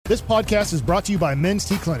This podcast is brought to you by Men's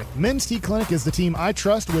T Clinic. Men's T Clinic is the team I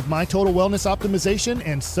trust with my total wellness optimization,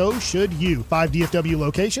 and so should you. 5 DFW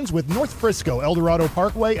locations with North Frisco, El Dorado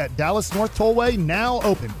Parkway at Dallas North Tollway now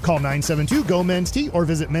open. Call 972-GO-MEN'S-T or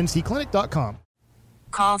visit mensteclinic.com.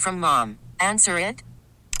 Call from mom. Answer it.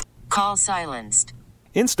 Call silenced.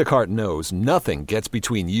 Instacart knows nothing gets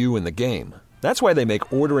between you and the game. That's why they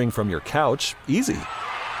make ordering from your couch easy.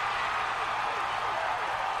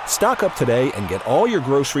 Stock up today and get all your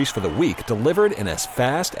groceries for the week delivered in as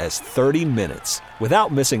fast as 30 minutes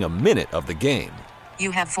without missing a minute of the game.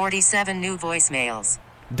 You have 47 new voicemails.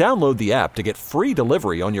 Download the app to get free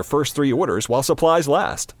delivery on your first 3 orders while supplies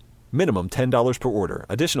last. Minimum $10 per order.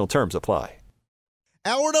 Additional terms apply.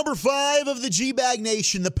 Hour number 5 of the G-Bag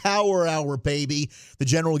Nation, the Power Hour, baby. The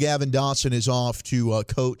General Gavin Dawson is off to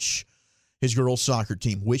coach his girls' soccer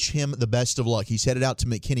team. Wish him the best of luck. He's headed out to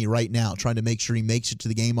McKinney right now, trying to make sure he makes it to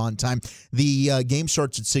the game on time. The game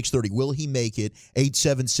starts at 6:30. Will he make it?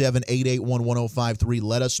 877-881-1053.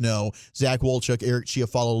 Let us know. Zach Wolchuk, Eric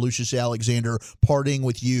Chiafalo, Lucius Alexander partying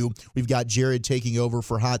with you. We've got Jared taking over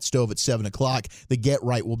for Hot Stove at 7 o'clock. The Get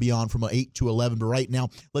Right will be on from 8 to 11. But right now,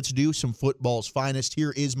 let's do some football's finest. Here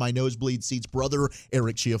is my nosebleed seats brother,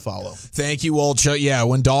 Eric Chiafalo. Thank you, Wolchuk. Yeah,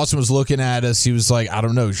 when Dawson was looking at us, he was like, I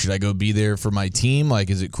don't know, should I go be there for my team? Like,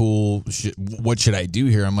 is it cool? What should I do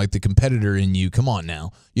here? I'm like, the competitor in you, come on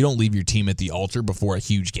now. You don't leave your team at the altar before a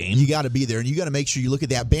huge game. You got to be there, and you got to make sure you look at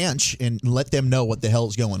that bench and let them know what the hell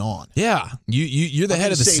is going on. Yeah, you're the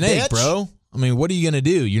head of the snake, bro. I mean, what are you going to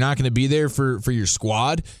do? You're not going to be there for your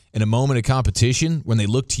squad in a moment of competition when they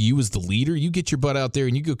look to you as the leader. You get your butt out there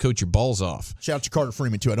and you go coach your balls off. Shout out to Carter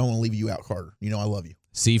Freeman, too. I don't want to leave you out, Carter. You know I love you.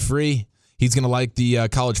 See free. He's going to like the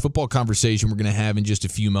college football conversation we're going to have in just a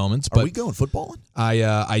few moments. Are we going footballing?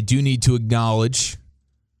 I do need to acknowledge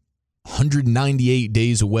 198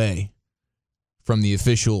 days away from the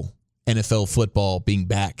official NFL football being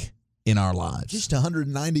back in our lives. Just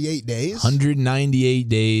 198 days? 198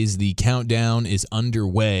 days. The countdown is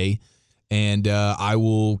underway, and I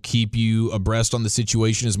will keep you abreast on the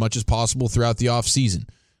situation as much as possible throughout the offseason.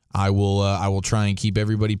 I will try and keep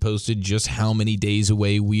everybody posted just how many days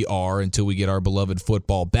away we are until we get our beloved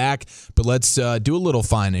football back. But let's do a little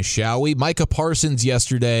finest, shall we? Micah Parsons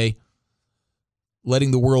yesterday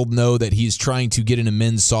letting the world know that he's trying to get in a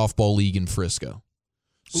men's softball league in Frisco.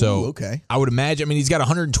 So okay. I would imagine, he's got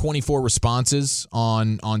 124 responses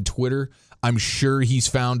on Twitter. I'm sure he's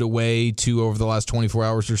found a way to, over the last 24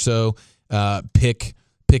 hours or so, pick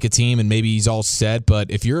a team, and maybe he's all set.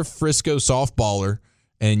 But if you're a Frisco softballer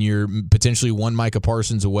and you're potentially one Micah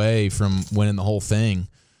Parsons away from winning the whole thing,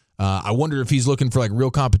 I wonder if he's looking for like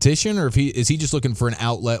real competition, or if he just looking for an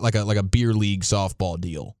outlet like a beer league softball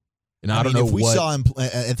deal. And I don't know if we saw him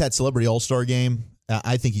at that Celebrity All-Star game,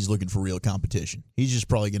 I think he's looking for real competition. He's just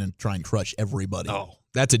probably going to try and crush everybody. Oh,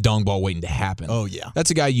 that's a dong ball waiting to happen. Oh, yeah. That's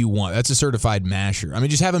a guy you want. That's a certified masher.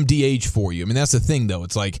 Just have him DH for you. That's the thing, though.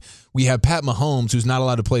 It's like we have Pat Mahomes, who's not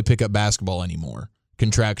allowed to play pickup basketball anymore,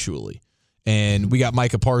 contractually. And we got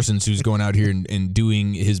Micah Parsons, who's going out here and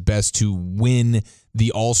doing his best to win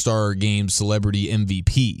the All-Star Game Celebrity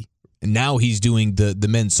MVP. And now he's doing the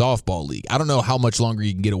men's softball league. I don't know how much longer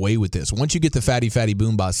you can get away with this. Once you get the Fatty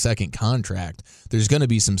Boom Boss second contract, there's going to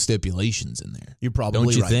be some stipulations in there. You're probably right.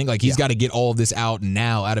 Don't you right. think? Like, he's got to get all of this out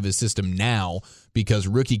of his system now, because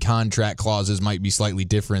rookie contract clauses might be slightly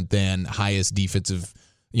different than highest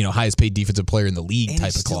paid defensive player in the league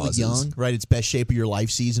type of clauses. Young, right? It's best shape of your life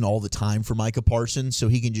season all the time for Micah Parsons, so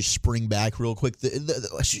he can just spring back real quick.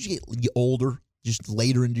 As you get older, just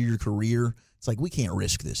later into your career, it's like, we can't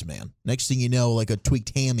risk this, man. Next thing you know, like a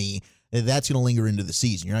tweaked hammy, that's going to linger into the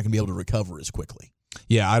season. You're not going to be able to recover as quickly.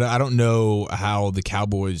 Yeah, I don't know how the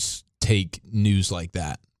Cowboys take news like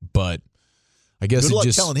that, but I guess good luck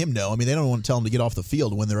telling him no. They don't want to tell him to get off the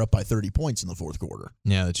field when they're up by 30 points in the fourth quarter.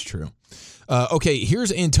 Yeah, that's true. Okay,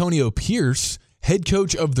 here's Antonio Pierce, head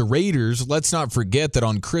coach of the Raiders. Let's not forget that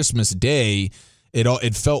on Christmas Day,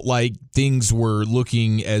 it felt like things were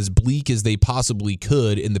looking as bleak as they possibly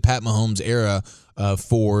could in the Pat Mahomes era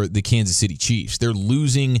for the Kansas City Chiefs. They're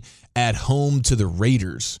losing at home to the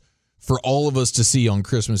Raiders for all of us to see on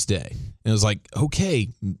Christmas Day. And it was like, okay,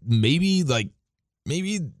 maybe the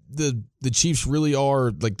Chiefs really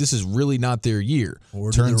are, like, this is really not their year.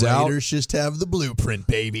 Or do the Raiders just have the blueprint,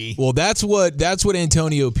 baby? Well, that's what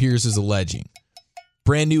Antonio Pierce is alleging.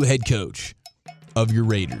 Brand new head coach of your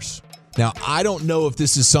Raiders. Now, I don't know if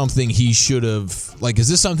this is something he should have, like, is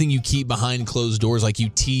this something you keep behind closed doors? Like, you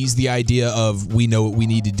tease the idea of, we know what we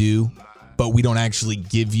need to do, but we don't actually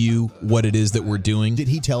give you what it is that we're doing. Did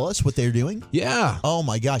he tell us what they're doing? Yeah. Oh,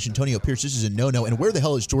 my gosh, Antonio Pierce, this is a no-no. And where the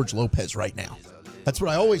hell is George Lopez right now? That's what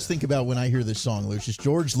I always think about when I hear this song, Lucius.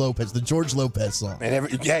 George Lopez, the George Lopez song. And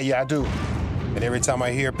I do. And every time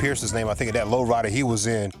I hear Pierce's name, I think of that lowrider he was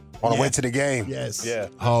in on the way to the game. Yes. Yeah.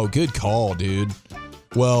 Oh, good call, dude.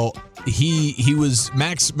 Well, he was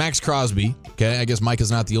Max Crosby. Okay, I guess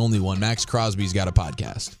Micah's not the only one. Max Crosby's got a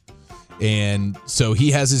podcast, and so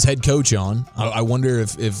he has his head coach on. I wonder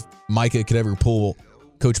if Micah could ever pull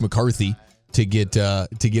Coach McCarthy to get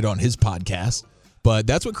on his podcast. But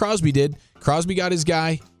that's what Crosby did. Crosby got his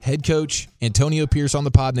guy, head coach Antonio Pierce, on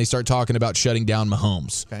the pod, and they start talking about shutting down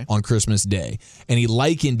Mahomes on Christmas Day. And he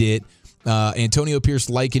likened it, Antonio Pierce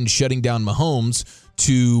likened shutting down Mahomes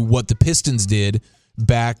to what the Pistons did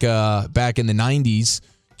back in the 90s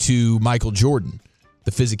to Michael Jordan.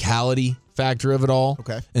 The physicality factor of it all.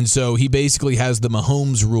 Okay. And so he basically has the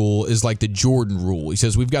Mahomes rule is like the Jordan rule. He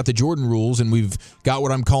says, we've got the Jordan rules, and we've got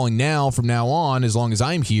what I'm calling now, from now on, as long as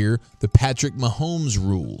I'm here, the Patrick Mahomes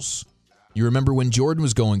rules. You remember when Jordan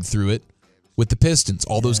was going through it with the Pistons,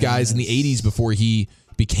 all those guys in the 80s before he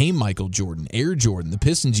became Michael Jordan, Air Jordan, the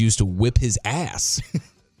Pistons used to whip his ass.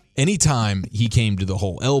 Anytime he came to the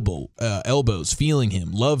hole, elbows, feeling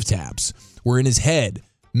him, love taps were in his head,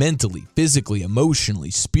 mentally, physically, emotionally,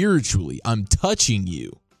 spiritually. I'm touching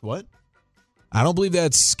you. What? I don't believe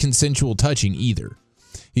that's consensual touching either.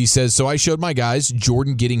 He says, so I showed my guys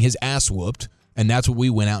Jordan getting his ass whooped, and that's what we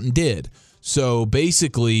went out and did. So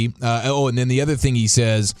basically, and then the other thing he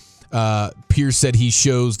says, Pierce said he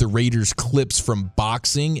shows the Raiders clips from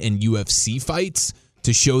boxing and UFC fights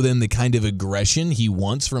to show them the kind of aggression he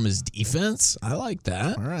wants from his defense. I like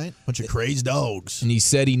that. All right. Bunch of crazed dogs. And he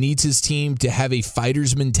said he needs his team to have a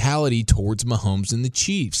fighter's mentality towards Mahomes and the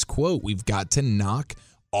Chiefs. Quote, we've got to knock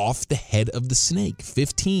off the head of the snake.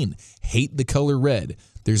 15, hate the color red.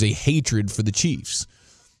 There's a hatred for the Chiefs.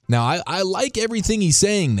 Now, I like everything he's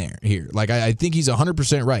saying here. Like, I think he's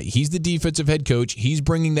 100% right. He's the defensive head coach. He's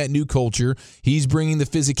bringing that new culture. He's bringing the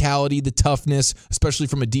physicality, the toughness, especially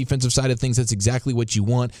from a defensive side of things. That's exactly what you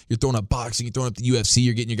want. You're throwing up boxing. You're throwing up the UFC.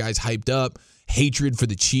 You're getting your guys hyped up. Hatred for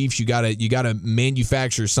the Chiefs. You gotta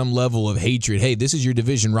manufacture some level of hatred. Hey, this is your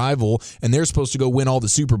division rival, and they're supposed to go win all the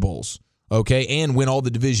Super Bowls, okay, and win all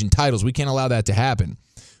the division titles. We can't allow that to happen.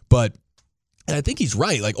 But and I think he's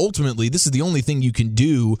right. Like, ultimately, this is the only thing you can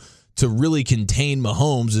do to really contain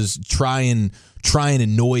Mahomes is try and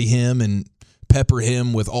annoy him and pepper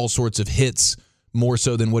him with all sorts of hits more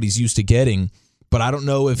so than what he's used to getting. But I don't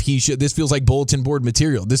know if he should. This feels like bulletin board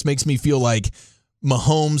material. This makes me feel like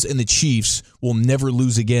Mahomes and the Chiefs will never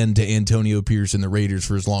lose again to Antonio Pierce and the Raiders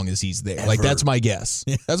for as long as he's there. Ever. Like, that's my guess.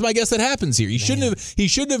 That's my guess that happens here. He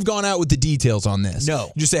shouldn't have gone out with the details on this.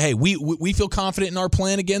 No. Just say, hey, we feel confident in our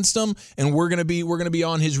plan against him, and we're gonna be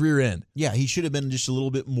on his rear end. Yeah, he should have been just a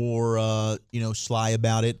little bit more sly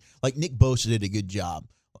about it. Like Nick Bosa did a good job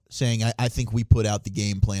saying, I think we put out the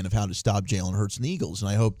game plan of how to stop Jalen Hurts and the Eagles,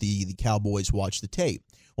 and I hope the Cowboys watch the tape.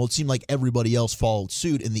 Well, it seemed like everybody else followed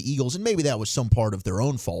suit, and the Eagles, and maybe that was some part of their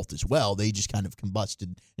own fault as well. They just kind of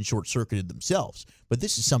combusted and short-circuited themselves. But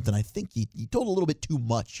this is something I think you told a little bit too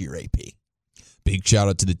much here, AP. Big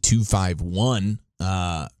shout-out to the 251,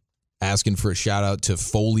 asking for a shout-out to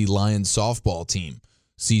Foley Lions softball team.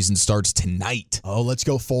 Season starts tonight. Oh, let's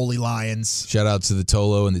go Foley Lions. Shout out to the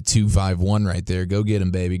Tolo and the 251 right there. Go get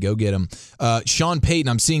him, baby. Go get him. Sean Payton,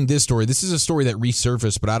 I'm seeing this story. This is a story that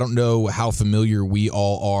resurfaced, but I don't know how familiar we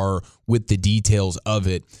all are with the details of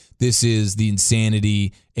it. This is the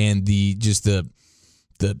insanity and the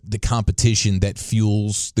competition that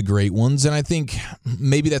fuels the great ones. And I think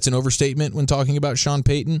maybe that's an overstatement when talking about Sean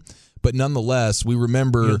Payton. But nonetheless, we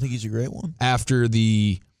remember. You don't think he's a great one? After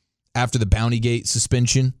the Bountygate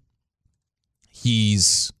suspension,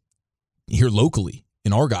 he's here locally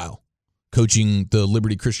in Argyle coaching the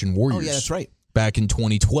Liberty Christian Warriors. Oh, yeah, that's right. Back in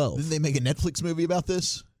 2012. Didn't they make a Netflix movie about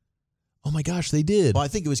this? Oh, my gosh, they did. Well, I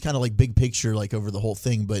think it was kind of like big picture, like over the whole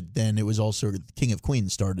thing, but then it was also King of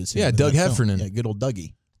Queens starred as him. Yeah, Doug Heffernan. Yeah, good old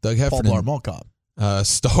Dougie. Doug Heffernan. Paul Blart Mall Cop.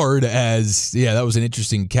 Starred as, that was an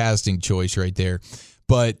interesting casting choice right there.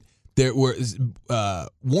 But there was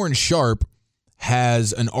Warren Sharp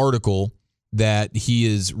has an article that he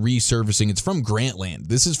is resurfacing. It's from Grantland.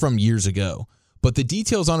 This is from years ago. But the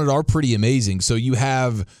details on it are pretty amazing. So you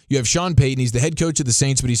have Sean Payton. He's the head coach of the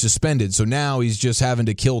Saints, but he's suspended. So now he's just having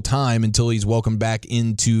to kill time until he's welcomed back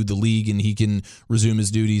into the league and he can resume his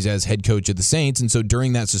duties as head coach of the Saints. And so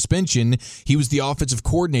during that suspension, he was the offensive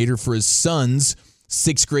coordinator for his son's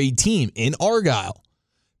 6th grade team in Argyle.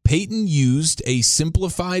 Payton used a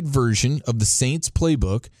simplified version of the Saints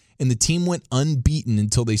playbook, and the team went unbeaten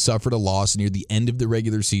until they suffered a loss near the end of the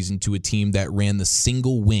regular season to a team that ran the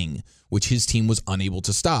single wing, which his team was unable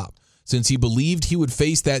to stop. Since he believed he would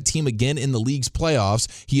face that team again in the league's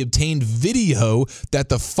playoffs, he obtained video that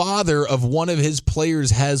the father of one of his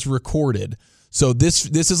players has recorded. So this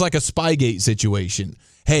is like a Spygate situation.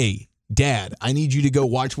 Hey, Dad, I need you to go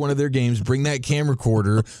watch one of their games, bring that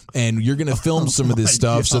camcorder, and you're going to film some of this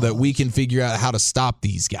stuff so that we can figure out how to stop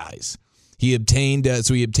these guys. He obtained,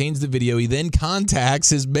 he obtains the video. He then contacts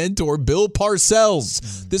his mentor, Bill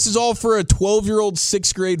Parcells. This is all for a 12-year-old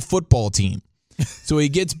sixth grade football team. So he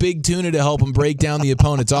gets Big Tuna to help him break down the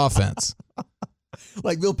opponent's offense.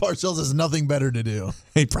 Like Bill Parcells has nothing better to do.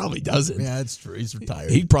 He probably doesn't. Yeah, that's true. He's retired.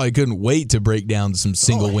 He probably couldn't wait to break down some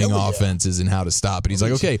single wing offenses and how to stop it. He's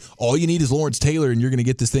like, okay, all you need is Lawrence Taylor, and you're going to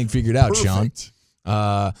get this thing figured out, Perfect.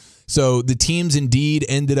 Sean. So the teams indeed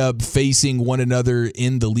ended up facing one another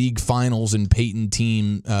in the league finals, and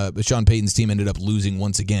Sean Payton's team ended up losing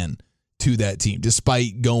once again to that team,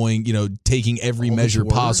 despite going, taking every measure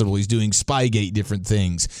possible. He's doing Spygate different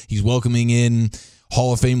things. He's welcoming in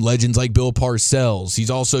Hall of Fame legends like Bill Parcells.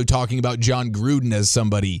 He's also talking about John Gruden as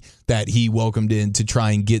somebody that he welcomed in to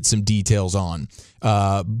try and get some details on.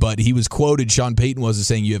 But he was quoted, Sean Payton was, as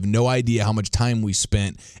saying, you have no idea how much time we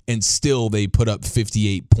spent, and still they put up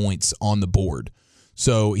 58 points on the board.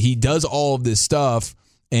 So he does all of this stuff,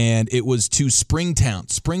 and it was to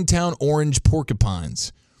Springtown Orange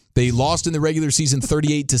Porcupines. They lost in the regular season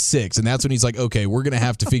 38-6, and that's when he's like, okay, we're going to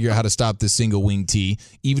have to figure out how to stop this single wing T,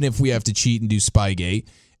 even if we have to cheat and do Spygate.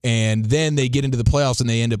 And then they get into the playoffs, and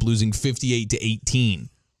they end up losing 58-18.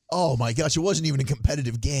 Oh, my gosh, it wasn't even a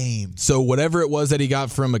competitive game. So whatever it was that he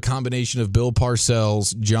got from a combination of Bill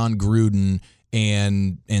Parcells, John Gruden,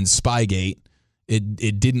 and Spygate,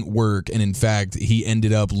 it didn't work. And, in fact, he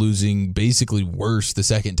ended up losing basically worse the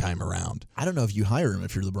second time around. I don't know if you hire him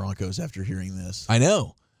if you're the Broncos after hearing this. I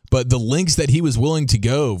know. But the lengths that he was willing to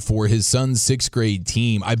go for his son's sixth grade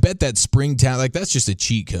team, I bet that Springtown, that's just a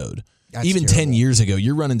cheat code. That's Even terrible. 10 years ago,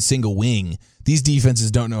 you're running single wing. These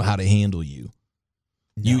defenses don't know how to handle you.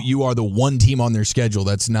 No. You are the one team on their schedule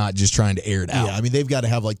that's not just trying to air it out. Yeah, I mean, they've got to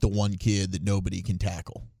have the one kid that nobody can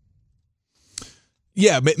tackle.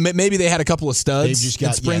 Yeah, maybe they had a couple of studs They've just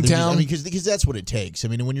got in Springtown. because that's what it takes. I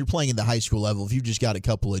mean, when you're playing at the high school level, if you've just got a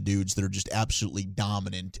couple of dudes that are just absolutely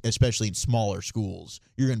dominant, especially in smaller schools,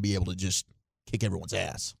 you're going to be able to just kick everyone's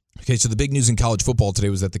ass. Okay, so the big news in college football today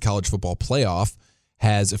was that the College Football Playoff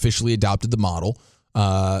has officially adopted the model,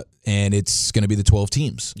 and it's going to be the 12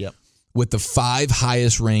 teams. Yep. With the 5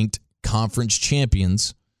 highest-ranked conference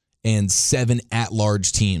champions and 7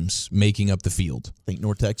 at-large teams making up the field. I think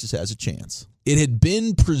North Texas has a chance. It had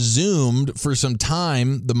been presumed for some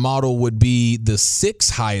time the model would be the 6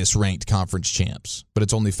 highest-ranked conference champs, but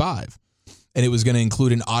it's only 5. And it was going to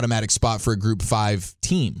include an automatic spot for a Group 5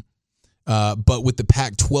 team. But with the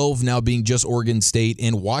Pac-12 now being just Oregon State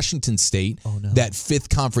and Washington State, that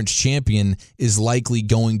 5th conference champion is likely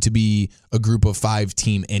going to be a Group of 5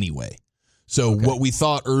 team anyway. So what we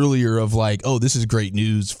thought earlier of this is great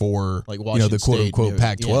news for the quote-unquote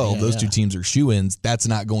Pac-12, those two teams are shoo-ins, that's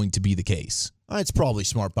not going to be the case. It's probably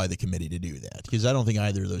smart by the committee to do that because I don't think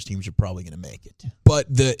either of those teams are probably going to make it.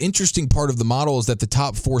 But the interesting part of the model is that the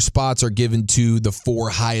top 4 spots are given to the 4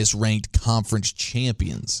 highest-ranked conference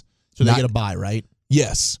champions. So they get a bye, right?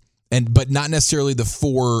 Yes, but not necessarily the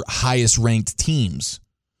 4 highest-ranked teams.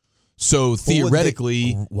 So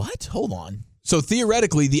theoretically... What? Hold on. So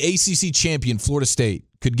theoretically, the ACC champion, Florida State,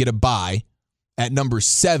 could get a bye at number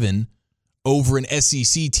 7 over an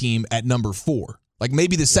SEC team at number 4.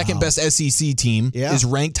 Maybe the second best SEC team is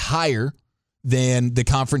ranked higher than the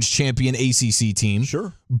conference champion ACC team.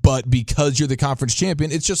 Sure. But because you're the conference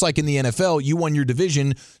champion, it's just like in the NFL, you won your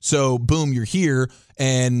division, so boom, you're here.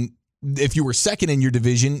 And if you were second in your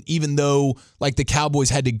division, even though the Cowboys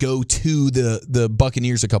had to go to the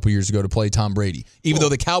Buccaneers a couple years ago to play Tom Brady, even though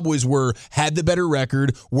the Cowboys had the better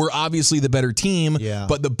record, were obviously the better team,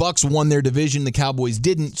 but the Bucs won their division, the Cowboys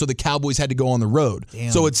didn't, so the Cowboys had to go on the road. Damn.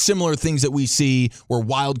 So it's similar things that we see where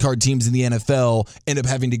wild card teams in the NFL end up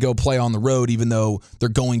having to go play on the road, even though they're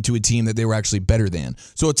going to a team that they were actually better than.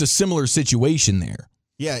 So it's a similar situation there.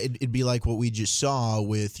 Yeah, it'd be like what we just saw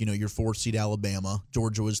with, your 4th seed Alabama.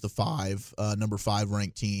 Georgia was the number 5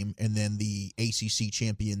 ranked team, and then the ACC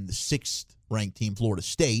champion, the 6th ranked team, Florida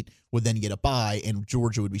State, would then get a bye, and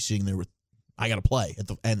Georgia would be sitting there with, I got to play,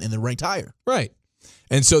 and they're ranked higher. Right.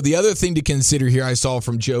 And so the other thing to consider here, I saw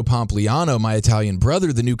from Joe Pompliano, my Italian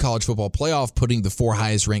brother, the new college football playoff, putting the 4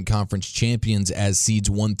 highest ranked conference champions as seeds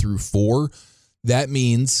 1 through 4. That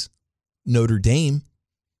means Notre Dame,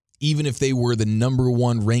 even if they were the number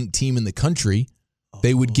 1 ranked team in the country,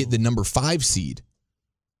 they would get the number 5 seed.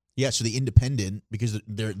 Yeah, so the independent, because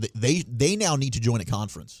they now need to join a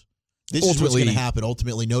conference. This is what's going to happen.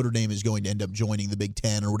 Ultimately, Notre Dame is going to end up joining the Big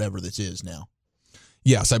Ten or whatever this is now.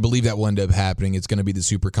 Yes, I believe that will end up happening. It's going to be the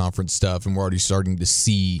super conference stuff, and we're already starting to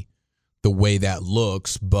see the way that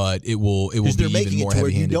looks, but it will be even more heavy-handed. They're making it to where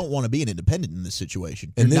you don't want to be an independent in this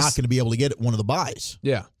situation. You're not going to be able to get one of the buys.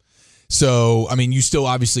 Yeah. So, I mean, you still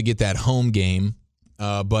obviously get that home game,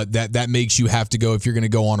 but that makes you have to go, if you're going to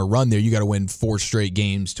go on a run there, you got to win 4 straight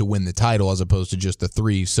games to win the title as opposed to just the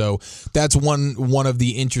 3. So that's one of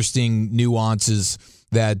the interesting nuances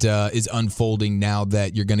that is unfolding now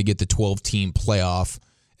that you're going to get the 12-team playoff.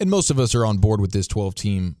 And most of us are on board with this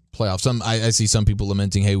 12-team playoff. I see some people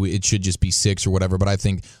lamenting, hey, it should just be 6 or whatever, but I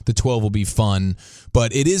think the 12 will be fun.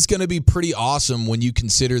 But it is going to be pretty awesome when you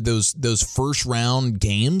consider those first-round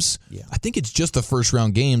games. Yeah. I think it's just the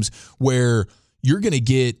first-round games where you're going to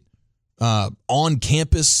get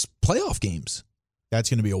on-campus playoff games. That's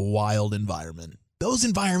going to be a wild environment. Those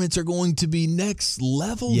environments are going to be next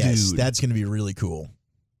level, dude. Yes, that's going to be really cool.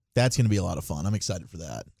 That's going to be a lot of fun. I'm excited for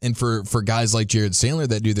that. And for guys like Jared Sandler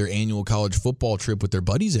that do their annual college football trip with their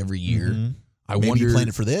buddies every year, I Maybe wonder. You plan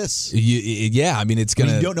it for this. Yeah, I mean, it's going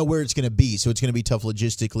to. You don't know where it's going to be, so it's going to be tough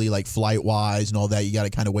logistically, like flight-wise and all that. You got to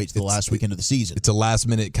kind of wait till the last weekend of the season. It's a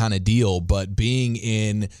last-minute kind of deal, but being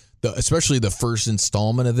in especially the first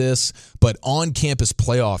installment of this, but on-campus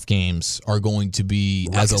playoff games are going to be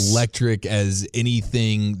as electric as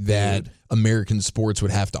anything that American sports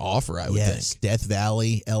would have to offer, I would think. Death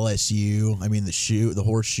Valley, LSU, I mean, the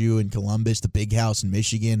Horseshoe in Columbus, the Big House in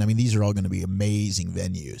Michigan. I mean, these are all going to be amazing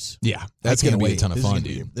venues. Yeah, that's going to be a ton of fun,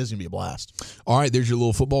 dude. This is going to be a blast. All right, there's your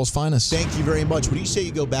little football's finest. Thank you very much. When you say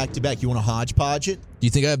you go back-to-back, you want to Hodge Podge it? Do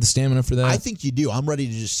you think I have the stamina for that? I think you do. I'm ready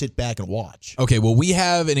to just sit back and watch. Okay, well, we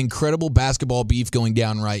have an incredible basketball beef going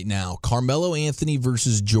down right now. Carmelo Anthony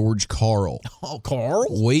versus George Karl. Oh, Carl?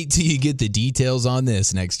 Wait till you get the details on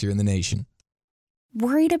this next year in the Nation.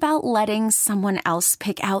 Worried about letting someone else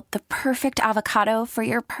pick out the perfect avocado for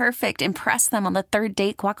your perfect impress them on the third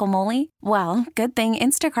date guacamole? Well, good thing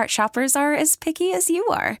Instacart shoppers are as picky as you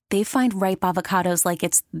are. They find ripe avocados like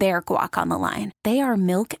it's their guac on the line. They are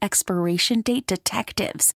milk expiration date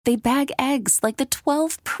detectives. They bag eggs like the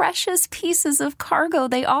 12 precious pieces of cargo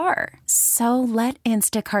they are. So let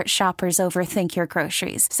Instacart shoppers overthink your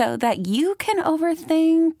groceries so that you can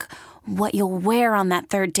overthink what you'll wear on that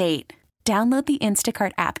third date. Download the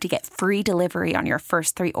Instacart app to get free delivery on your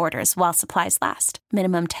first 3 orders while supplies last.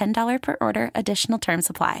 Minimum $10 per order. Additional terms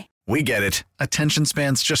apply. We get it. Attention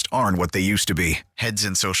spans just aren't what they used to be. Heads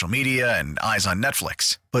in social media and eyes on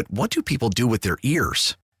Netflix. But what do people do with their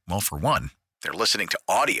ears? Well, for one, they're listening to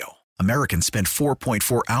audio. Americans spend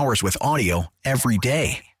 4.4 hours with audio every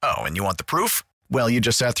day. Oh, and you want the proof? Well, you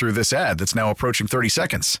just sat through this ad that's now approaching 30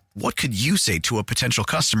 seconds. What could you say to a potential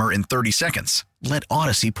customer in 30 seconds? Let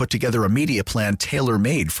Odyssey put together a media plan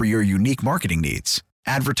tailor-made for your unique marketing needs.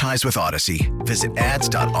 Advertise with Odyssey. Visit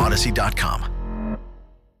ads.odyssey.com.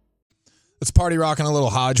 Let's party rocking a little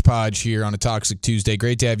Hodge Podge here on a Toxic Tuesday.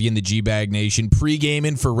 Great to have you in the G-Bag Nation.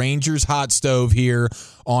 Pre-gaming for Rangers Hot Stove here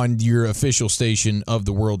on your official station of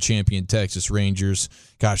the world champion Texas Rangers.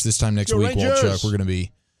 Gosh, this time next week, Walchuk, we're going to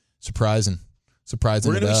be surprising. We're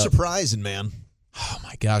going to be surprising, man. Oh,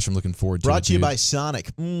 my gosh, I'm looking forward to it. Brought to you by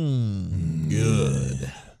Sonic.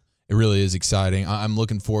 Good. It really is exciting. I'm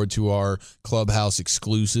looking forward to our Clubhouse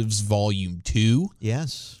Exclusives Volume 2.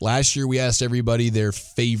 Yes. Last year, we asked everybody their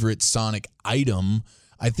favorite Sonic item.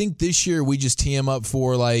 I think this year, we just tee them up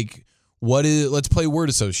for, like, let's play word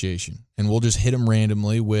association. And we'll just hit them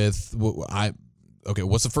randomly with, what's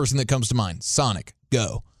the first thing that comes to mind? Sonic,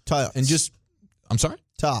 go. Tots. And just, I'm sorry?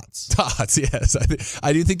 Tots, yes.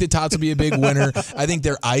 I do think the tots will be a big winner. I think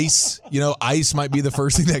their ice, ice might be the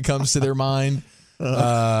first thing that comes to their mind.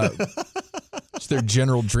 Just their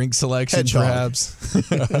general drink selection, Hedgehog.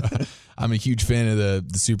 Perhaps. I'm a huge fan of the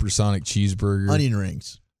supersonic cheeseburger. Onion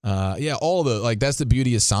rings. All that's the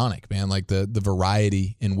beauty of Sonic, man. Like the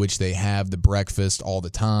variety in which they have the breakfast all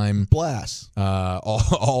the time. Blast.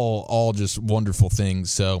 All just wonderful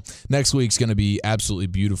things. So next week's going to be absolutely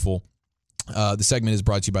beautiful. The segment is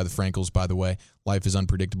brought to you by the Frankels, by the way. Life is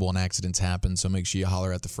unpredictable and accidents happen, so make sure you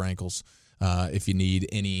holler at the Frankels if you need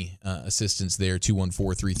any assistance there,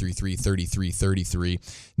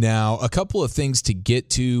 214-333-3333. Now, a couple of things to get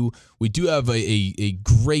to. We do have a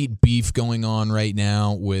great beef going on right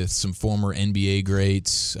now with some former NBA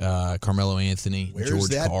greats, Carmelo Anthony, George Karl. Where's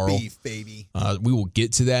that beef, baby? We will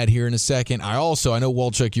get to that here in a second. I know,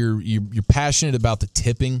 Walchuk, you're passionate about the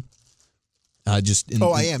tipping. I am. In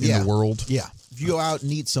the world. Yeah. if you go out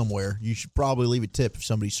and eat somewhere, you should probably leave a tip if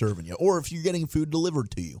somebody's serving you, or if you're getting food delivered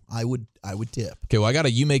to you. I would tip. Okay, well, I got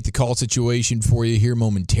a you make the call situation for you here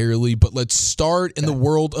momentarily, but let's start in the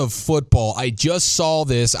world of football. I just saw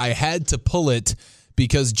this. I had to pull it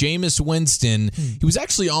because Jameis Winston, he was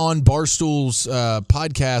actually on Barstool's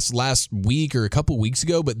podcast last week or a couple weeks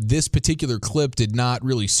ago, but this particular clip did not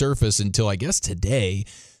really surface until, I guess, today.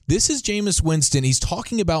 This is Jameis Winston. He's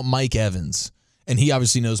talking about Mike Evans, and he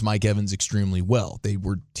obviously knows Mike Evans extremely well. They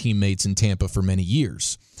were teammates in Tampa for many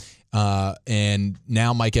years. And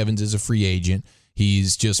now Mike Evans is a free agent.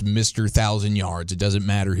 He's just Mr. 1,000 yards. It doesn't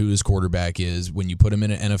matter who his quarterback is. When you put him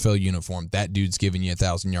in an NFL uniform, that dude's giving you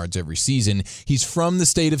 1,000 yards every season. He's from the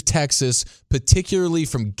state of Texas, particularly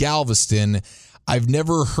from Galveston. I've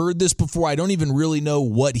never heard this before. I don't even really know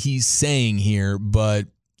what he's saying here, but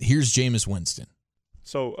here's Jameis Winston.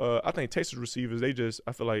 So I think Texas receivers,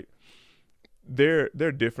 I feel like they're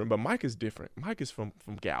different, but Mike is different. Mike is from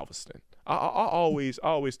Galveston. I always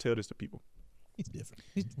tell this to people. He's different.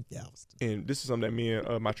 He's from Galveston. And this is something that me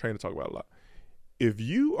and my trainer talk about a lot. If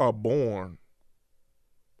you are born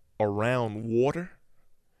around water,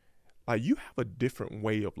 you have a different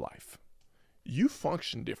way of life. You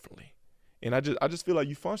function differently. And I just feel like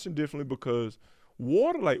you function differently because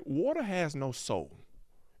water has no soul.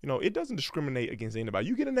 It doesn't discriminate against anybody.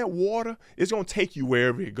 You get in that water, it's going to take you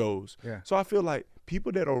wherever it goes. Yeah. So I feel like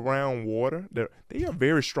people that are around water, they are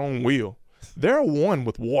very strong-willed. They're one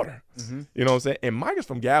with water. Mm-hmm. You know what I'm saying? And Mike is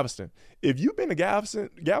from Galveston. If you've been to Galveston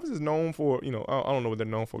is known for, I don't know what they're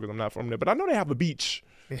known for because I'm not from there, but I know they have a beach.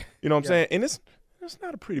 Yeah. You know what I'm saying? And it's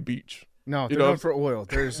not a pretty beach. No, they're known for oil.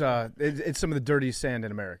 There's it's some of the dirtiest sand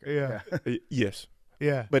in America. Yeah. Yes.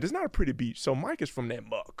 Yeah. But it's not a pretty beach. So Mike is from that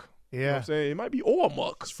muck. Yeah. You know what I'm saying? It might be oil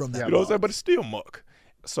muck. It's from that what I'm saying? But it's still muck.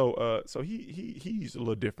 So he's a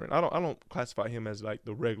little different. I don't classify him as like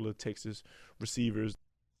the regular Texas receivers.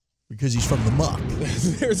 Because he's from the muck.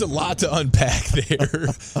 There's a lot to unpack there.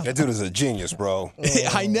 That dude is a genius, bro.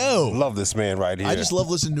 I know. Love this man right here. I just love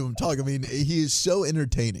listening to him talk. I mean, he is so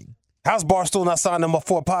entertaining. How's Barstool not signed him up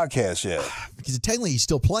for a podcast yet? Because technically he's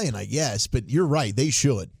still playing, I guess. But you're right. They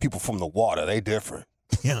should. People from the water, they different.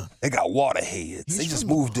 Yeah. They got water heads. They just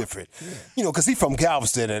move different. Yeah. Because he's from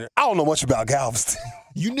Galveston, and I don't know much about Galveston.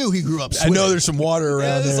 You knew he grew up swimming. I know there's some water around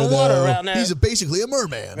there. There's some water around there. He's basically a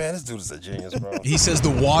merman. Man, this dude is a genius, bro. He says the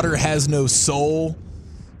water has no soul.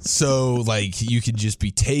 So, you could just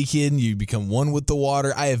be taken. You become one with the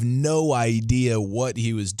water. I have no idea what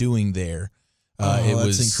he was doing there.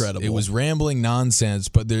 That's incredible. It was rambling nonsense,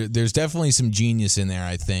 but there's definitely some genius in there,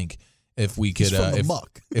 I think. If we could,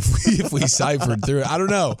 if we ciphered through it, I don't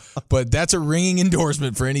know, but that's a ringing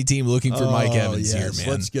endorsement for any team looking for Mike Evans here, man.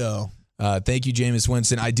 Let's go. Thank you, Jameis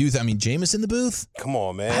Winston. Jameis in the booth. Come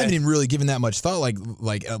on, man. I haven't even really given that much thought. Like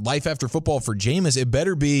life after football for Jameis, it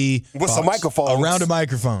better be with some microphone around a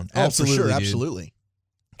microphone. Absolutely, for sure, dude. Absolutely.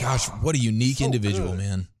 Gosh, what a unique individual,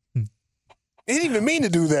 man. He didn't even mean to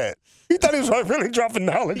do that. He thought he was really dropping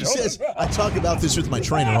knowledge. He says, I talk about this with my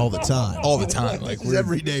trainer all the time. All the time. Like we're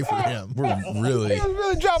every day for him. We're really. He was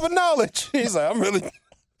really dropping knowledge. He's like, I'm really.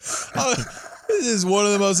 This is one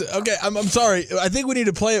of the most. Okay, I'm sorry. I think we need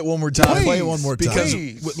to play it one more time. Please, play it one more time.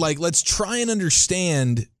 Because, let's try and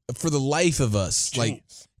understand for the life of us.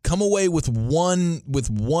 Jeez. Come away with one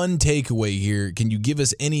takeaway here. Can you give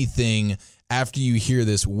us anything after you hear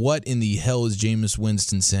this? What in the hell is Jameis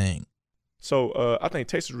Winston saying? So I think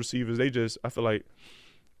Texas receivers, I feel like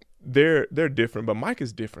they're different, but Mike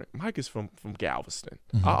is different. Mike is from Galveston.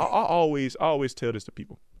 Mm-hmm. I always tell this to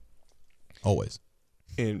people. Always.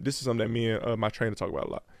 And this is something that me and my trainer talk about a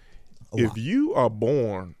lot. If you are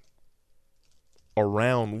born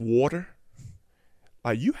around water,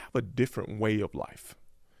 you have a different way of life.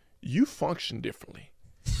 You function differently.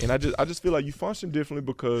 And I just feel like you function differently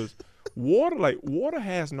because water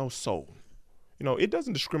has no soul. It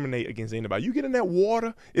doesn't discriminate against anybody. You get in that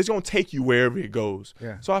water, it's going to take you wherever it goes.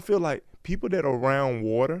 Yeah. So I feel like people that are around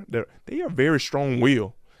water, they are very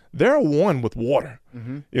strong-willed. They're one with water.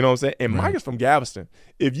 Mm-hmm. You know what I'm saying? And Mike is from Galveston.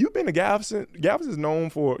 If you've been to Galveston is known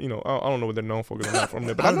for, I don't know what they're known for because I'm not from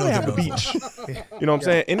there, but I know they have a beach. You know what I'm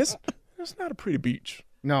saying? And it's not a pretty beach.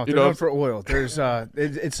 No, they're known for oil. There's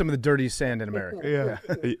it's some of the dirtiest sand in America.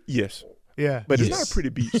 Yeah. Yes. Yeah. But it's not a pretty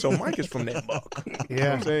beach. So Mike is from that muck. You know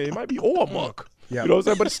what I'm saying? It might be oil muck. Yeah. You know what I'm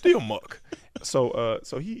saying? But it's still muck. So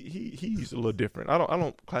he's a little different. I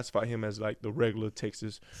don't classify him as like the regular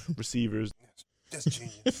Texas receivers. That's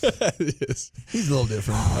genius. Yes. He's a little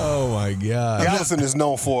different. Oh my God. Galveston is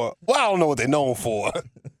known for I don't know what they're known for.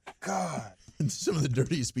 God. Some of the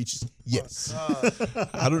dirtiest speeches. Yes.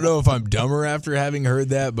 I don't know if I'm dumber after having heard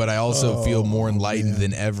that, but I also feel more enlightened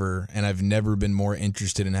than ever, and I've never been more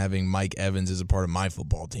interested in having Mike Evans as a part of my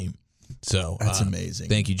football team. So that's amazing.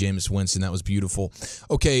 Thank you, Jameis Winston. That was beautiful.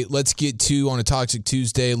 Okay, let's get to, on a Toxic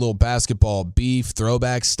Tuesday, a little basketball beef,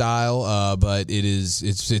 throwback style, but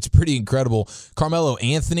it's pretty incredible. Carmelo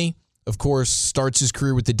Anthony, of course, starts his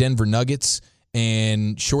career with the Denver Nuggets,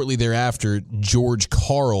 and shortly thereafter, George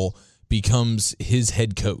Karl becomes his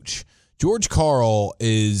head coach. George Karl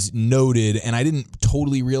is noted, and I didn't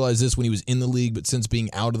totally realize this when he was in the league, but since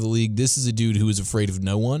being out of the league, this is a dude who is afraid of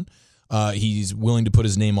no one. He's willing to put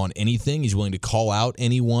his name on anything. He's willing to call out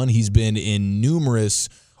anyone. He's been in numerous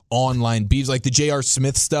online beefs, like the J.R.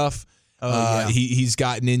 Smith stuff. He's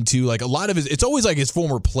gotten into like a lot of his. It's always like his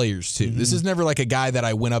former players too. Mm-hmm. This is never like a guy that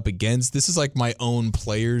I went up against. This is like my own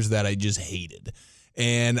players that I just hated.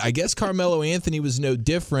 And I guess Carmelo Anthony was no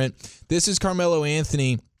different. This is Carmelo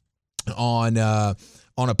Anthony on a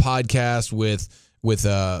podcast with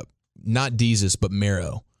not Desus but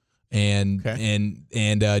Mero. And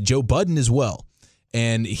Joe Budden as well.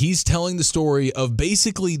 And he's telling the story of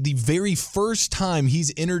basically the very first time he's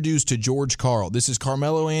introduced to George Karl. This is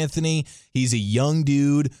Carmelo Anthony. He's a young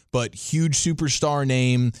dude, but huge superstar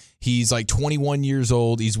name. He's like 21 years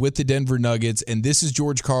old. He's with the Denver Nuggets. And this is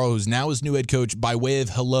George Karl, who's now his new head coach. By way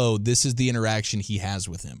of hello, this is the interaction he has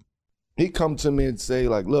with him. He come to me and say,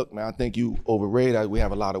 like, look, man, I think you overrated. We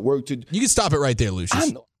have a lot of work to do. You can stop it right there, Lucius. I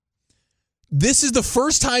know. This is the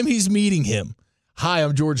first time he's meeting him. Hi,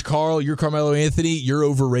 I'm George Karl. You're Carmelo Anthony. You're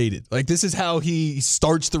overrated. Like, this is how he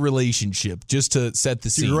starts the relationship, just to set the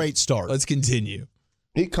scene. It's a great start. Let's continue.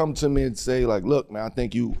 He come to me and say, like, look, man, I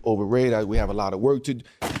think you overrated. We have a lot of work to do.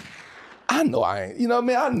 I know I ain't. You know what I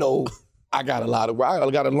mean? I know I got a lot of work.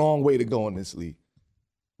 I got a long way to go in this league.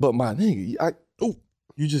 But my nigga,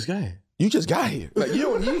 you just got here. You just got here. Like,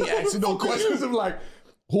 you ain't asking no questions of like,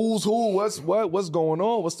 who's who, what's going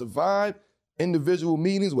on, what's the vibe? Individual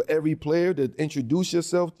meetings with every player to introduce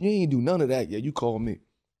yourself. You ain't do none of that yet. You called me.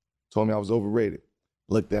 Told me I was overrated.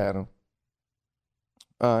 Looked at him.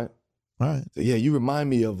 All right. So, yeah, you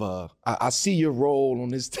remind me of, I see your role on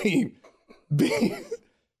this team.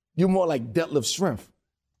 You're more like Detlef Schrempf.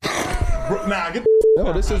 Nah, get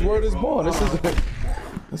No, this is word is born. This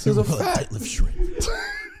is a fact. Detlef Schrempf.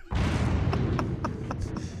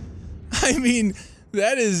 I mean,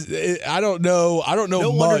 that is, I don't know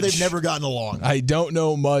No much. wonder they've never gotten along. I don't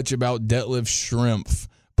know much about Detlef Schrempf,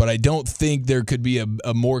 but I don't think there could be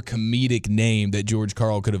a more comedic name that George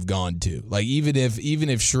Karl could have gone to. Like, even if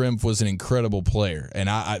Schrempf was an incredible player, and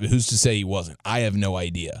I who's to say he wasn't? I have no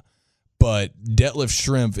idea. But Detlef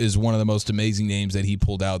Schrempf is one of the most amazing names that he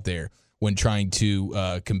pulled out there when trying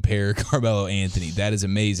to compare Carmelo Anthony. That is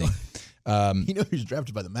amazing. You know he was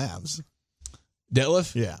drafted by the Mavs.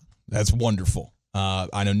 Detlef? Yeah. That's wonderful.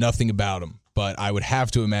 I know nothing about him, but I would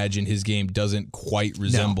have to imagine his game doesn't quite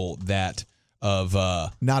resemble that of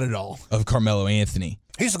not at all of Carmelo Anthony.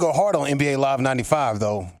 He used to go hard on NBA Live 95,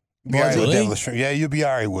 though. Be all right with Detlef. Yeah, you'll be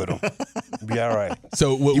all right with him. You'll be all right.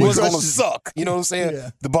 So he wasn't going to suck. You know what I'm saying?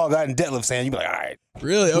 Yeah. The ball got in Detlef's hand. You'd be like, all right.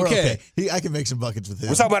 Really? Okay. I can make some buckets with him.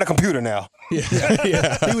 We're talking about a computer now.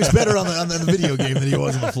 Yeah. He was better on the video game than he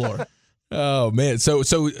was on the floor. Oh man. So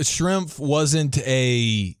Schrempf wasn't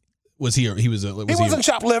a. Was he? He wasn't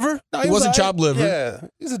chopped liver. No, he wasn't chopped liver. Yeah,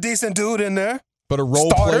 he's a decent dude in there. But a role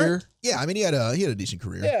player. Yeah, I mean he had a decent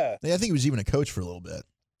career. Yeah, I think he was even a coach for a little bit.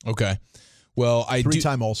 Okay, well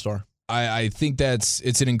three-time All-Star. I think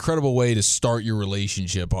it's an incredible way to start your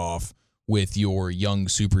relationship off with your young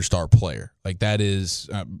superstar player. Like that's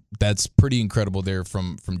pretty incredible there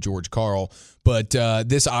from George Karl. But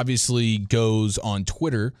this obviously goes on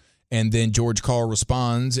Twitter. And then George Karl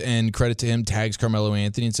responds, and credit to him, tags Carmelo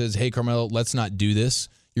Anthony and says, hey, Carmelo, let's not do this.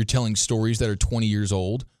 You're telling stories that are 20 years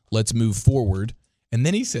old. Let's move forward. And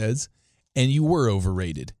then he says, and you were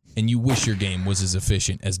overrated, and you wish your game was as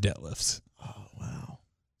efficient as Detlef's. Oh, wow.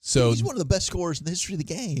 So he's one of the best scorers in the history of the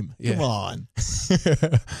game. Yeah. Come on.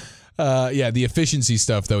 The efficiency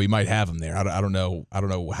stuff, though, he might have him there. I don't know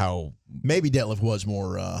how. Maybe Detlef was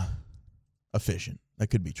more efficient. That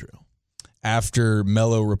could be true. After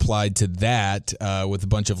Melo replied to that with a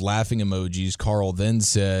bunch of laughing emojis, Karl then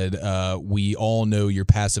said, we all know you're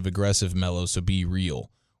passive-aggressive, Melo, so be real.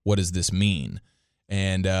 What does this mean?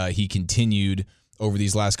 And he continued over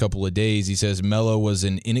these last couple of days. He says, Melo was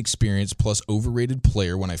an inexperienced plus overrated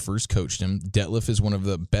player when I first coached him. Detlef is one of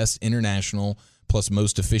the best international plus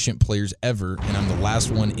most efficient players ever, and I'm the last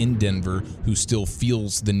one in Denver who still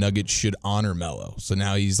feels the Nuggets should honor Melo. So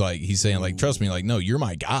now he's saying, like, trust me, like, no, you're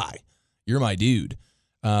my guy. You're my dude.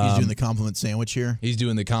 He's doing the compliment sandwich here. He's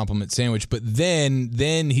doing the compliment sandwich, but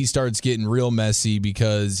then he starts getting real messy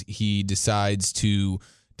because he decides to,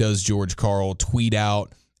 does George Karl, tweet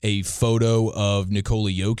out a photo of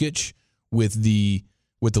Nikola Jokic with the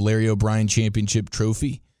Larry O'Brien championship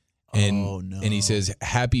trophy. And he says,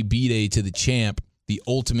 "Happy B-Day to the champ, the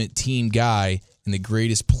ultimate team guy, and the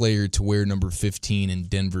greatest player to wear number 15 in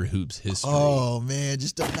Denver Hoops history." Oh, man,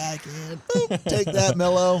 just a backhand. Take that,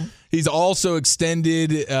 Melo. He's also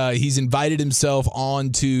extended, he's invited himself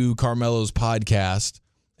onto Carmelo's podcast,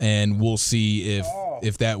 and we'll see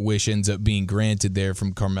if that wish ends up being granted there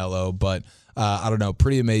from Carmelo. But I don't know,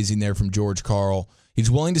 pretty amazing there from George Karl. He's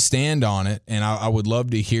willing to stand on it, and I would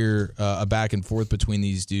love to hear a back and forth between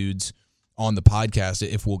these dudes on the podcast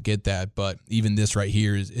if we'll get that. But even this right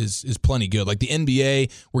here is plenty good. Like the NBA,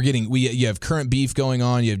 you have current beef going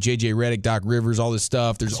on. You have JJ Redick, Doc Rivers, all this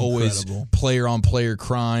stuff. There's always player on player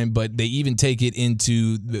crime, but they even take it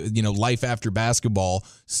into life after basketball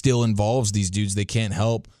still involves these dudes. They can't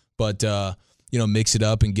help but mix it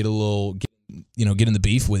up and get in the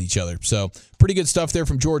beef with each other. So pretty good stuff there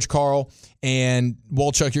from George Karl. And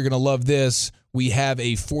Walchuk, you're going to love this. We have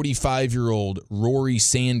a 45-year-old Rory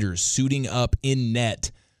Sanders suiting up in net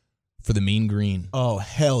for the Mean Green. Oh,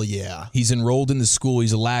 hell yeah. He's enrolled in the school.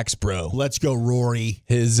 He's a lax bro. Let's go, Rory.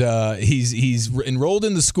 He's enrolled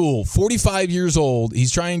in the school, 45 years old.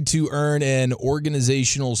 He's trying to earn an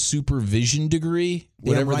organizational supervision degree,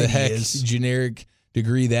 whatever the heck generic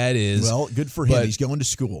degree that is. Well, good for him. He's going to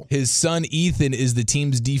school. His son, Ethan, is the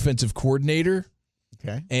team's defensive coordinator.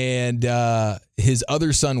 Okay. And his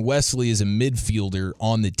other son, Wesley, is a midfielder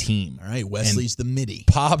on the team. All right, Wesley's the midi.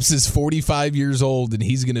 Pops is 45 years old, and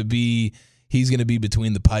he's gonna be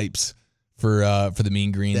between the pipes for the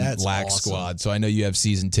Mean Green Lax squad. So I know you have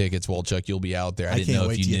season tickets, Walchuk. You'll be out there. I didn't know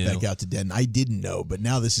if you knew. I can't wait to get back out to Denton. I didn't know, but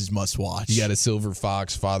now this is must watch. You got a silver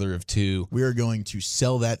fox, father of two. We are going to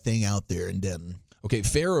sell that thing out there in Denton. Okay,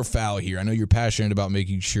 fair or foul here? I know you're passionate about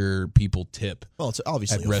making sure people tip. Well, it's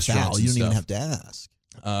obviously at restaurants foul. You don't even have to ask.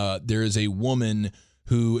 There is a woman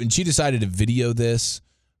who, and she decided to video this,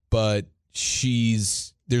 but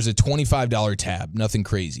there's a $25 tab, nothing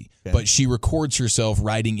crazy. Okay. But she records herself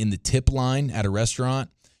writing in the tip line at a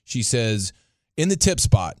restaurant. She says, in the tip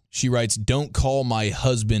spot, she writes, "Don't call my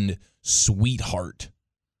husband sweetheart."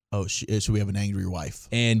 Oh, so we have an angry wife.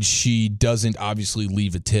 And she doesn't obviously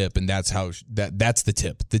leave a tip, and that's how that's the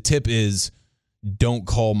tip. The tip is, "Don't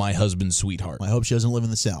call my husband sweetheart." I hope she doesn't live in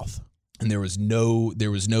the South. And there was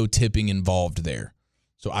no tipping involved there.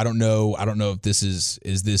 So I don't know if this is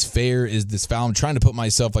this fair? Is this foul? I'm trying to put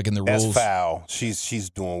myself in the roles. That's foul. She's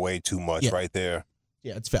doing way too much right there.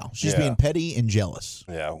 Yeah, it's foul. She's being petty and jealous.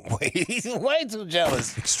 Yeah, way too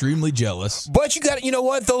jealous. Extremely jealous. But you got, you know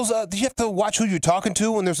what? Those you have to watch who you're talking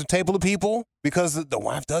to when there's a table of people, because the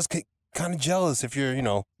wife does get kind of jealous if you're,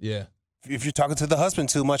 if you're talking to the husband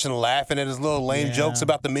too much and laughing at his little lame jokes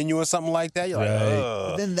about the menu or something like that. You're like,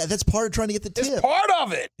 ugh. Then that's part of trying to get the tip. It's part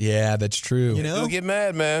of it. Yeah, that's true. You'll get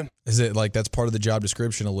mad, man. Is it like that's part of the job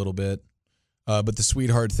description a little bit? But the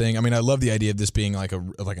sweetheart thing, I mean, I love the idea of this being like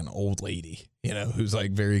an old lady, who's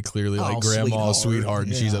like very clearly like grandma sweetheart,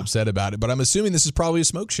 and she's upset about it. But I'm assuming this is probably a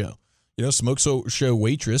smoke show. Smoke show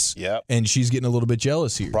waitress. Yep. And she's getting a little bit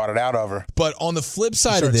jealous here. Brought it out of her. But on the flip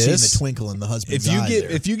side of this, seeing the twinkle in the husband's eye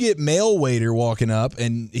if you get male waiter walking up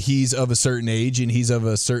and he's of a certain age and he's of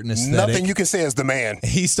a certain aesthetic, nothing you can say is the man.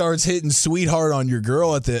 He starts hitting sweetheart on your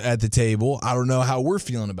girl at the table. I don't know how we're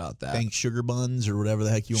feeling about that. Thanks, sugar buns or whatever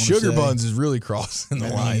the heck you want to say. Sugar buns is really crossing the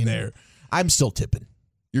line there. I'm still tipping.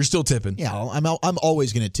 You're still tipping. Yeah, I'm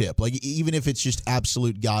always going to tip. Like even if it's just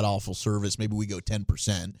absolute god awful service, maybe we go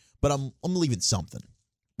 10%. But I'm leaving something.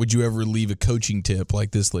 Would you ever leave a coaching tip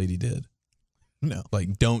like this lady did? No.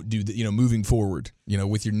 Like, don't do that, moving forward,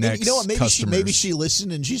 with your next customers. Maybe she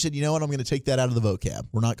listened and she said, you know what, I'm going to take that out of the vocab.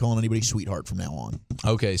 We're not calling anybody sweetheart from now on.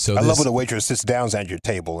 Okay, so I love when the waitress sits down at your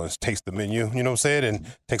table and takes the menu, you know what I'm saying,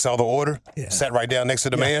 and takes all the order, sat right down next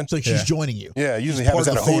to the man. It's like she's joining you. Yeah, usually happens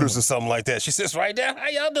at a Hooters or something like that. She sits right down. How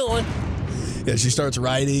y'all doing? Yeah, she starts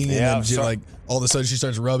writing, and then she all of a sudden she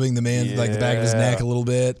starts rubbing the man like the back of his neck a little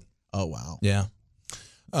bit. Oh, wow. Yeah.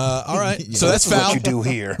 All right. So that's foul. What you do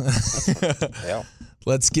here. Yeah.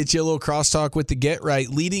 Let's get you a little crosstalk with the Get Right,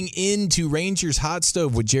 leading into Rangers Hot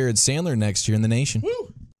Stove with Jared Sandler next year in the Nation.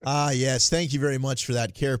 Woo! Yes. Thank you very much for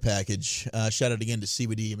that care package. Shout out again to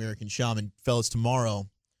CBD American Shaman. Fellas, tomorrow,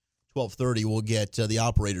 12:30, we'll get the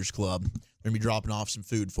Operators Club. They're going to be dropping off some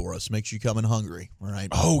food for us. Make sure you come in hungry, all right?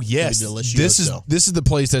 Oh, yes. This is the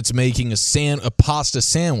place that's making a pasta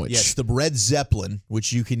sandwich. Yes, the Bread Zeppelin,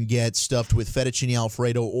 which you can get stuffed with fettuccine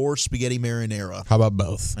Alfredo or spaghetti marinara. How about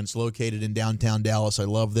both? And it's located in downtown Dallas. I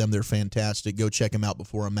love them. They're fantastic. Go check them out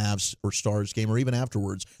before a Mavs or Stars game or even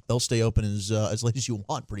afterwards. They'll stay open as late as you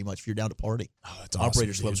want, pretty much, if you're down to party. Oh, that's awesome.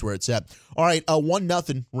 Operator's Club's where it's at. All right,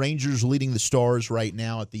 1-0. Rangers leading the Stars right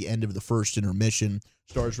now at the end of the first intermission.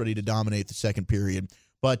 Stars ready to dominate the second period.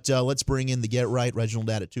 But let's bring in the Get Right, Reginald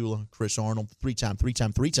Atatula, Chris Arnold, three-time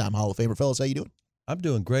Hall of Famer. Fellas, how you doing? I'm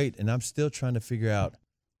doing great, and I'm still trying to figure out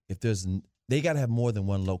if they got to have more than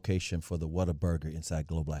one location for the Whataburger inside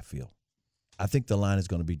Globe Life Field. I think the line is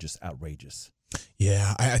going to be just outrageous.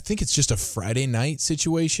 Yeah, I think it's just a Friday night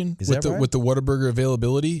situation Is with that right? with the Whataburger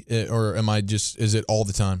availability, or is it all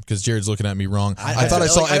the time? Because Jared's looking at me wrong. I thought I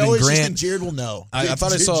saw Evan always Grant. Just think Jared will know. I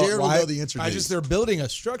thought I saw. Jared will know the answer. They're building a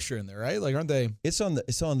structure in there, right? Like, aren't they? It's on the.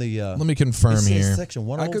 Let me confirm here. Section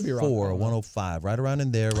 104 or 105, right around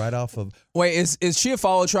in there, right off of. Wait, is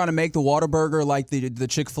Chiafalo trying to make the Whataburger like the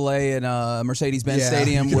Chick-fil-A in Mercedes-Benz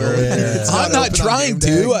Stadium? Where I'm not trying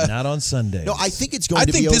to. Not on Sunday. No, I think it's going I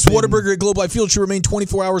to be think this open. Whataburger at Globe Life Field should remain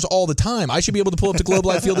 24 hours all the time. I should be able to pull up to Globe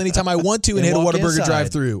Life Field anytime I want to and hit a Whataburger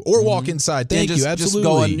drive-through or walk inside. Thank you,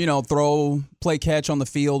 absolutely. Just go and play catch on the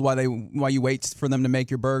field while you wait for them to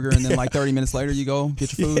make your burger, and then like 30 minutes later you go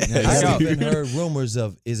get your food. I've even heard rumors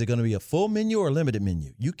of, is it going to be a full menu or a limited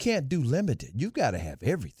menu? You can't do limited. You've got to have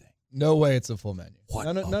everything. No way it's a full menu.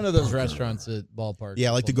 None of those restaurants at Ballpark.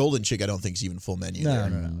 Yeah, like the Golden Chick, I don't think is even full menu. No, there.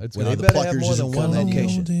 no. It's They the better have Pluckers more isn't than one full menu.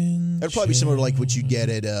 location. That'd probably be similar to like what you get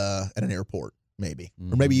at an airport, maybe,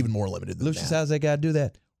 or maybe even more limited than Lucius, that. how's that guy do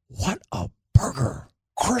that? What a burger!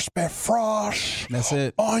 Crispy fries. That's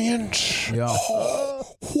it. Onions. Yeah. Oh,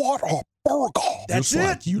 what a burger. That's Just it.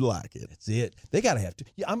 like you like it. That's it. They got to have two.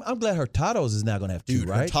 Yeah, I'm glad Hurtado's is now going to have two, Dude,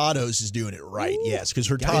 right? Hurtado's is doing it right, yes, because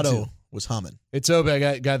Got Hurtado to. was humming. It's Obi.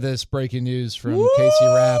 I got this breaking news from Casey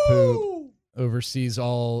Rapp, who oversees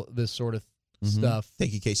all this sort of stuff.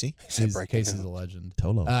 Thank you, Casey. Casey's a legend.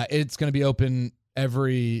 Tolo. It's going to be open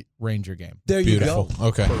every Ranger game. There Beautiful. you go.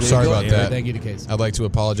 Okay, There you sorry go. about that. Thank you to Casey. I'd like to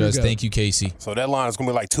apologize. You go. Thank you, Casey. So that line is going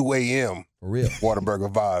to be like 2 a.m. For real.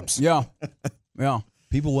 Whataburger vibes. Yeah.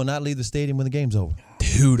 People will not leave the stadium when the game's over.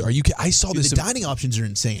 Dude, are you kidding? I saw Dude, this. the dining options are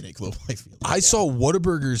insane at Globe Life Field. I saw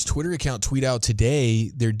Whataburger's Twitter account tweet out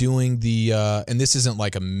today. They're doing the, and this isn't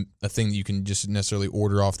like a thing that you can just necessarily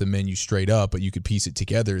order off the menu straight up, but you could piece it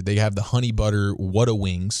together. They have the honey butter Whata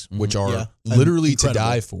wings, which are literally to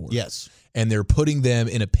die for. Yes. And they're putting them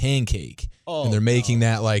in a pancake. And they're making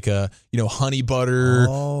that like a, honey butter,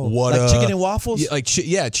 Whata. Like chicken and waffles?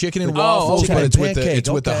 Yeah, chicken and waffles, okay. but it's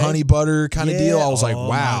with the Okay. honey butter kind of deal. I was like, Oh,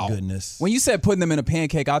 wow. my goodness. When you said putting them in a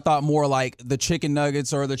pancake, I thought more like the chicken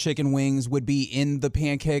nuggets or the chicken wings would be in the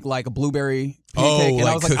pancake, like a blueberry pancake. And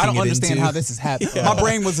I was like, I don't understand how this is happening. My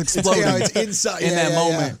brain was exploding. It's inside in that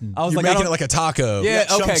moment. I was You're like, making it like a taco. Yeah,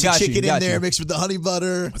 okay, chunks got of chicken you. in there mixed with the honey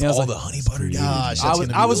butter. Yeah, I was all like, the honey butter, dude. Gosh,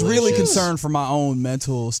 I was really concerned for my own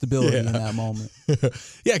mental stability in that moment.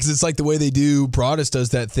 Yeah, because it's like the way they do. Broadus does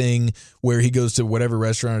that thing where he goes to whatever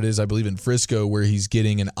restaurant it is, I believe in Frisco, where he's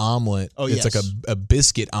getting an omelet. Oh, it's yes. like a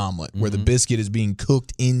biscuit omelet where the biscuit is being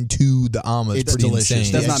cooked into the omelet. It's pretty delicious.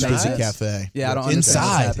 insane. Does The not make Exquisite sense. Cafe. Yeah, I don't Inside. understand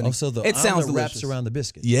what's happening. Oh, so the It sounds omelet wraps delicious. around the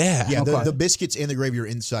biscuit. Yeah. Yeah, Okay. the biscuits and the gravy are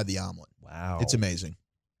inside the omelet. Wow. It's amazing.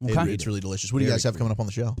 Okay. It's really delicious. What do you guys have coming up on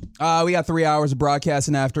the show? We got 3 hours of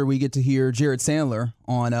broadcasting after we get to hear Jared Sandler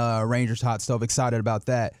on Rangers Hot Stove. Excited about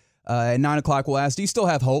that. At 9 o'clock, we'll ask, do you still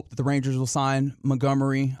have hope that the Rangers will sign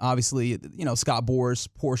Montgomery? Obviously, Scott Boras'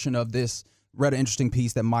 portion of this read an interesting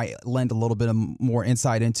piece that might lend a little bit of more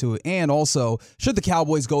insight into it. And also, should the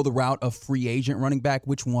Cowboys go the route of free agent running back?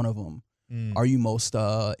 Which one of them are you most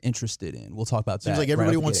interested in? We'll talk about that. Seems like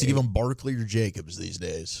everybody wants to give him. them Barkley or Jacobs these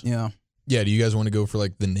days. Yeah. Yeah, do you guys want to go for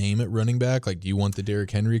like the name at running back? Like, do you want the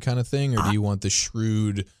Derrick Henry kind of thing, or do you want the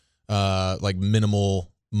shrewd, like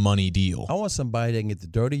minimal money deal? I want somebody that can get the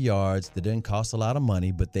dirty yards that didn't cost a lot of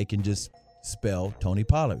money, but they can just spell Tony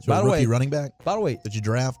Pollard. So By a the rookie way, running back By the way, that you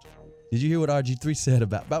draft? did you hear what RG3 said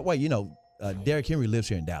about? By the way, Derrick Henry lives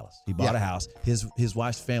here in Dallas. He bought a house. His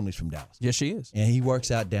wife's family's from Dallas. Yes, she is. And he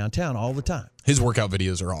works out downtown all the time. His workout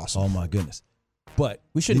videos are awesome. Oh my goodness! But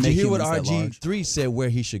We shouldn't did make you hear what humans that large. RG3 said where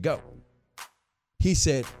he should go? He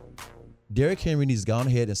said Derrick Henry needs to go on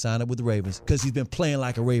ahead and sign up with the Ravens because he's been playing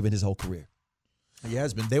like a Raven his whole career. He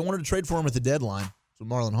has been. They wanted to trade for him at the deadline. So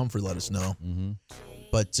Marlon Humphrey let us know. Mm-hmm.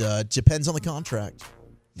 But it depends on the contract.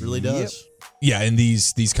 It really does. Yeah, and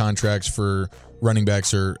these contracts for running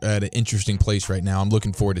backs are at an interesting place right now. I'm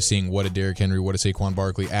looking forward to seeing what a Derrick Henry, what a Saquon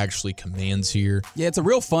Barkley actually commands here. Yeah, it's a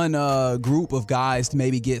real fun group of guys to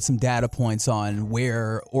maybe get some data points on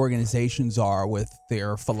where organizations are with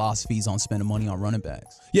their philosophies on spending money on running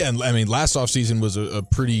backs. Yeah, and I mean, last offseason was a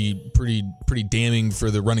pretty damning for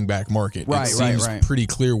the running back market. Right, it seems pretty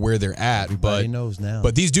clear where they're at. Everybody knows now.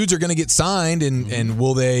 But these dudes are going to get signed, and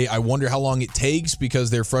will they? I wonder how long it takes because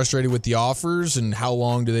they're frustrated with the offers, and how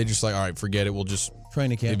long do they just like, all right, forget it, we'll just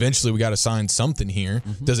training camp. Eventually, we got to sign something here.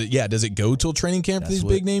 Does it go till training camp for these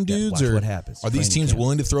big name dudes, or what happens? Are these teams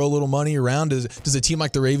willing to throw a little money around? Does a team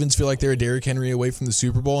like the Ravens feel like they're a Derrick Henry away from the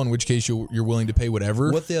Super Bowl? In which case, you're willing to pay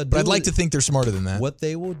whatever. What they'll do, but I'd like to think they're smarter than that. What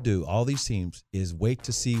they will do, all these teams, is wait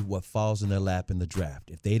to see what falls in their lap in the draft.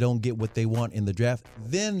 If they don't get what they want in the draft,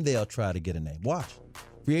 then they'll try to get a name. Watch.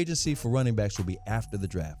 Free agency for running backs will be after the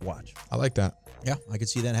draft. Watch. I like that. Yeah, I could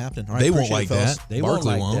see that happening. All right, they won't like that. They won't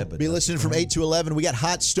like that. But be listening from 8 to 11. We got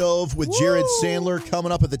Hot Stove with Jared Sandler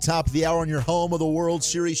coming up at the top of the hour on your home of the World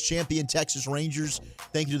Series champion Texas Rangers.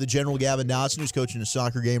 Thank you to the General Gavin Dawson, who's coaching a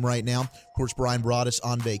soccer game right now. Of course, Brian Broaddus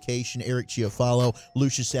on vacation, Eric Chiafalo,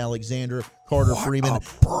 Lucius Alexander, Carter Freeman.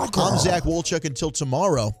 I'm Zach Wolchuk until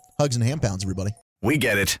tomorrow. Hugs and ham pounds, everybody. We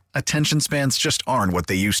get it. Attention spans just aren't what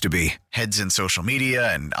they used to be. Heads in social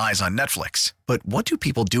media and eyes on Netflix. But what do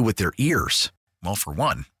people do with their ears? Well, for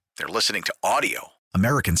one, they're listening to audio.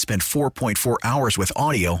 Americans spend 4.4 hours with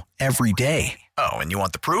audio every day. Oh, and you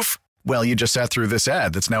want the proof? Well, you just sat through this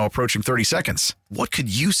ad that's now approaching 30 seconds. What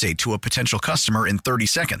could you say to a potential customer in 30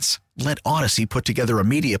 seconds? Let Odyssey put together a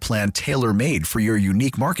media plan tailor-made for your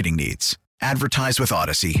unique marketing needs. Advertise with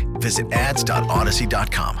Odyssey. Visit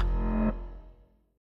ads.odyssey.com.